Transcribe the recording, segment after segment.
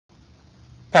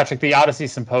Patrick, the OHDSI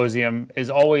Symposium is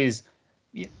always,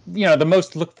 the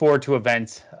most looked forward to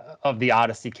event of the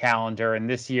OHDSI calendar. And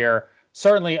this year,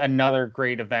 certainly another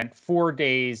great event, 4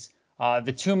 days.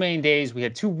 The two main days, we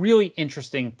had two really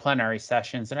interesting plenary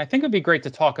sessions. And I think it'd be great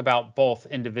to talk about both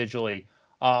individually.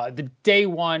 The day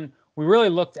one, we really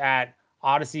looked at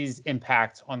OHDSI's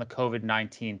impact on the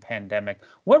COVID-19 pandemic.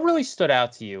 What really stood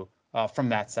out to you from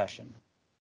that session?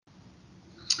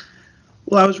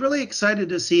 Well, I was really excited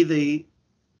to see the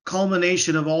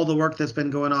culmination of all the work that's been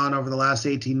going on over the last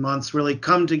 18 months really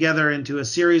come together into a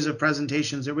series of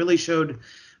presentations that really showed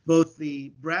both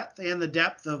the breadth and the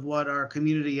depth of what our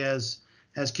community has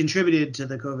contributed to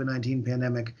the COVID-19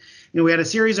 pandemic. We had a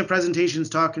series of presentations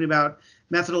talking about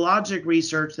methodologic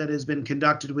research that has been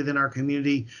conducted within our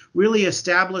community, really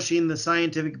establishing the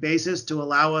scientific basis to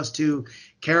allow us to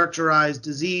characterize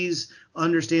disease,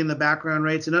 understand the background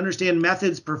rates, and understand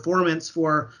methods performance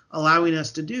for allowing us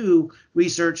to do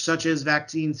research such as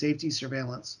vaccine safety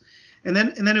surveillance. And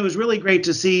then it was really great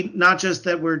to see not just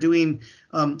that we're doing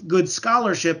good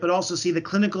scholarship, but also see the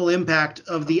clinical impact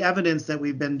of the evidence that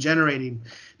we've been generating,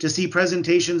 to see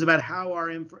presentations about how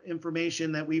our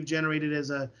information that we've generated as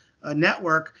a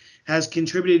network has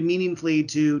contributed meaningfully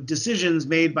to decisions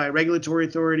made by regulatory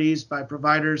authorities, by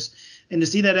providers, and to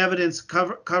see that evidence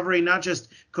covering not just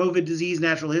COVID disease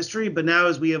natural history, but now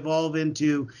as we evolve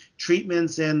into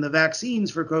treatments and the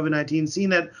vaccines for COVID-19, seeing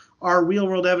that our real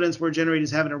world evidence we're generating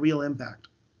is having a real impact.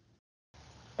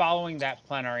 Following that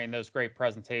plenary and those great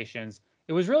presentations,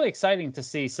 it was really exciting to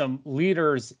see some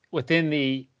leaders within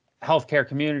the healthcare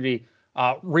community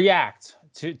react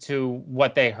to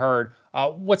what they heard.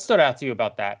 What stood out to you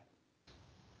about that?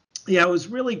 Yeah, it was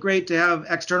really great to have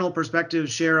external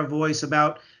perspectives share a voice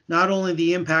about not only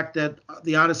the impact that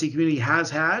the OHDSI community has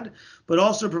had, but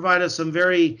also provide us some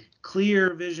very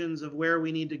clear visions of where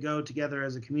we need to go together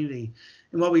as a community.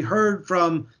 And what we heard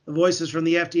from the voices from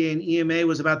the FDA and EMA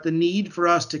was about the need for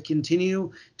us to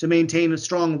continue to maintain a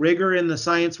strong rigor in the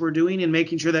science we're doing and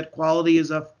making sure that quality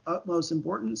is of utmost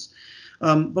importance.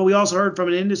 But we also heard from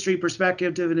an industry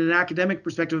perspective and an academic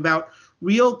perspective about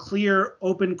real, clear,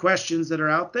 open questions that are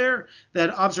out there,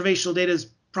 that observational data is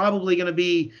probably going to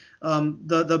be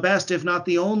the best, if not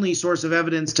the only source of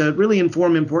evidence to really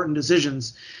inform important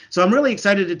decisions. So I'm really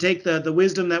excited to take the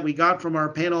wisdom that we got from our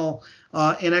panel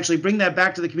and actually bring that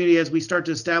back to the community as we start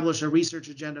to establish a research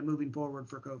agenda moving forward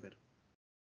for COVID.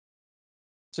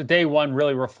 So day one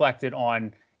really reflected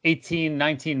on 18,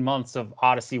 19 months of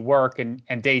OHDSI work,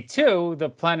 and day two, the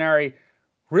plenary,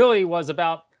 really was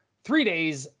about 3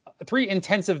 days, 3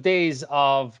 intensive days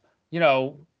of,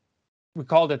 we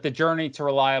called it the Journey to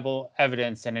Reliable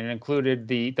Evidence, and it included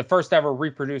the first ever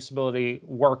reproducibility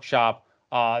workshop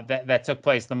that took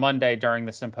place the Monday during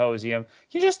the symposium.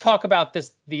 Can you just talk about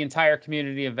the entire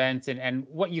community event and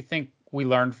what you think we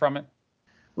learned from it?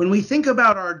 When we think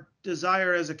about our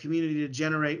desire as a community to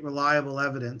generate reliable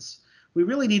evidence, we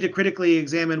really need to critically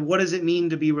examine what does it mean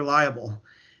to be reliable.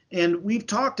 And we've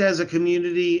talked as a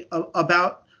community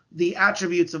about the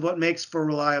attributes of what makes for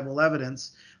reliable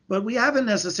evidence, but we haven't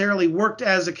necessarily worked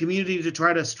as a community to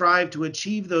try to strive to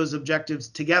achieve those objectives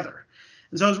together.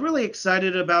 And so I was really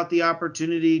excited about the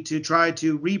opportunity to try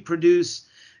to reproduce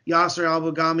Yasser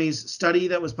Al-Boghami's study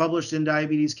that was published in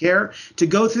Diabetes Care, to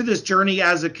go through this journey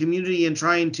as a community and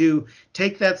trying to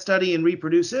take that study and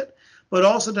reproduce it, but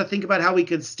also to think about how we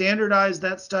could standardize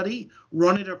that study,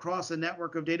 run it across a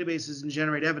network of databases, and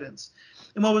generate evidence.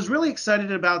 And what was really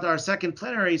exciting about our second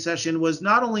plenary session was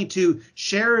not only to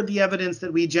share the evidence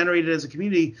that we generated as a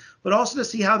community, but also to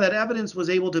see how that evidence was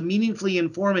able to meaningfully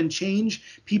inform and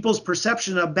change people's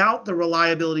perception about the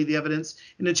reliability of the evidence,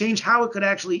 and to change how it could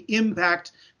actually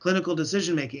impact clinical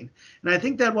decision making. And I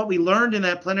think that what we learned in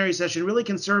that plenary session really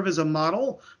can serve as a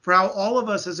model for how all of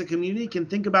us as a community can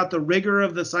think about the rigor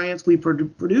of the science we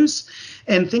produce,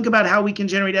 and think about how we can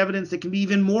generate evidence that can be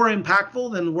even more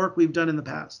impactful than the work we've done in the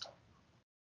past.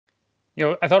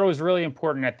 I thought it was really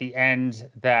important at the end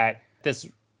that this,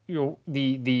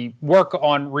 the work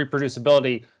on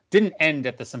reproducibility didn't end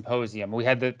at the symposium. We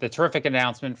had the terrific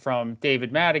announcement from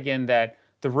David Madigan that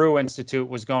the Rue Institute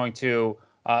was going to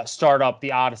start up the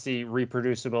OHDSI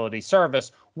reproducibility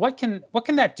service. What can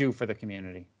that do for the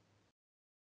community?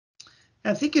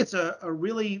 I think it's a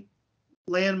really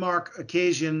landmark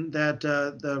occasion that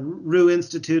the Rue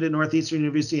Institute at Northeastern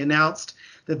University announced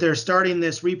that they're starting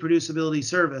this reproducibility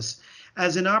service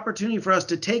as an opportunity for us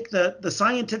to take the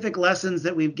scientific lessons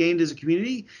that we've gained as a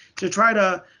community to try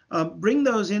to bring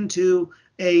those into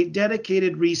a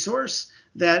dedicated resource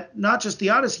that not just the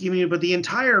OHDSI community, but the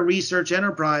entire research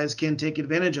enterprise can take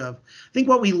advantage of. I think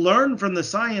what we learned from the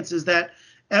science is that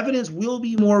evidence will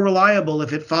be more reliable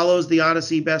if it follows the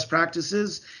OHDSI best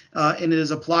practices and it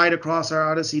is applied across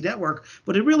our OHDSI network.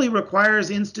 But it really requires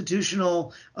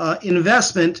institutional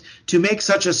investment to make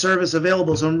such a service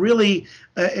available. So I'm really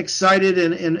excited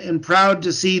and proud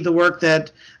to see the work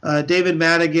that David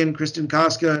Madigan, Kristen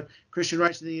Koska, Christian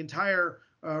Reich, and the entire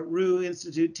RU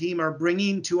Institute team are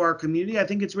bringing to our community. I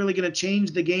think it's really going to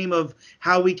change the game of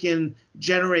how we can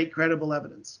generate credible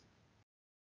evidence.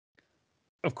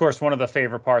 Of course, one of the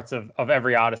favorite parts of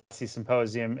every OHDSI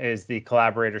Symposium is the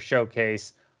Collaborator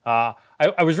Showcase. I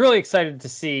was really excited to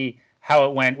see how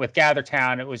it went with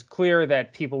GatherTown. It was clear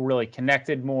that people really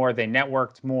connected more, they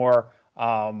networked more,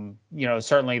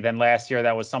 certainly than last year.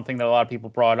 That was something that a lot of people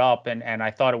brought up, and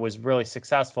I thought it was really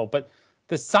successful. But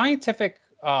the scientific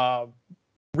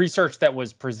research that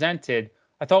was presented,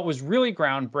 I thought was really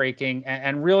groundbreaking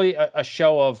and really a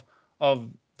show of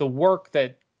the work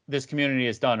that this community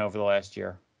has done over the last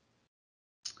year.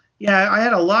 Yeah, I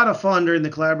had a lot of fun during the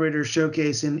Collaborator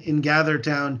Showcase in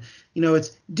GatherTown.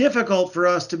 It's difficult for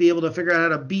us to be able to figure out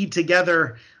how to be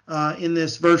together in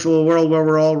this virtual world where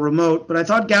we're all remote. But I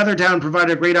thought GatherTown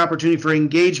provided a great opportunity for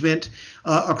engagement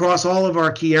across all of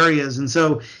our key areas. And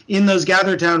so in those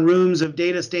GatherTown rooms of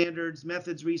data standards,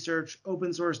 methods research,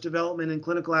 open source development, and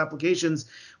clinical applications,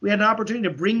 we had an opportunity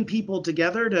to bring people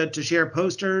together to share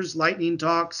posters, lightning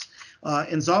talks,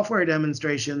 and software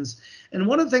demonstrations. And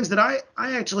one of the things that I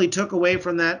actually took away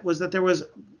from that was that there was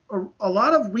a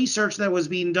lot of research that was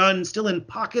being done still in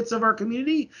pockets of our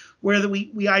community where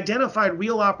we identified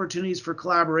real opportunities for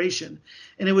collaboration.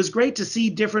 And it was great to see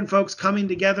different folks coming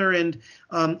together and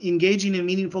engaging in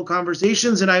meaningful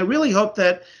conversations. And I really hope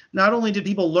that not only did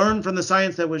people learn from the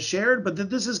science that was shared, but that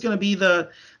this is going to be the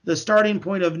starting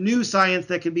point of new science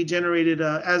that can be generated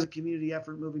as a community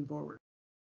effort moving forward.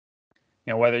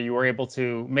 Whether you were able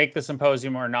to make the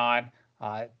symposium or not,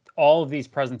 all of these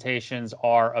presentations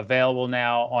are available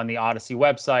now on the OHDSI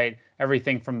website.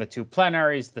 Everything from the 2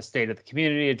 plenaries, the State of the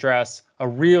Community address, a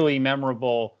really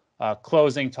memorable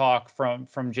closing talk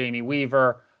from Jamie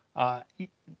Weaver,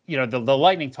 the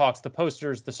lightning talks, the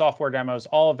posters, the software demos,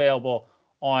 all available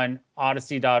on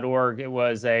OHDSI.org. It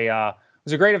was a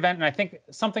great event, and I think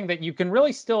something that you can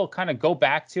really still kind of go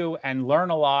back to and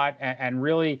learn a lot and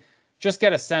really just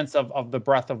get a sense of the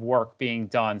breadth of work being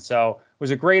done. So it was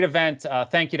a great event.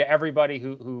 Thank you to everybody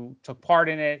who took part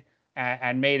in it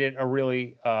and made it a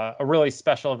really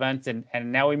special event.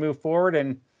 And now we move forward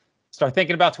and start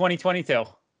thinking about 2022.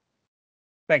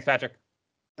 Thanks, Patrick.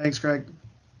 Thanks, Craig.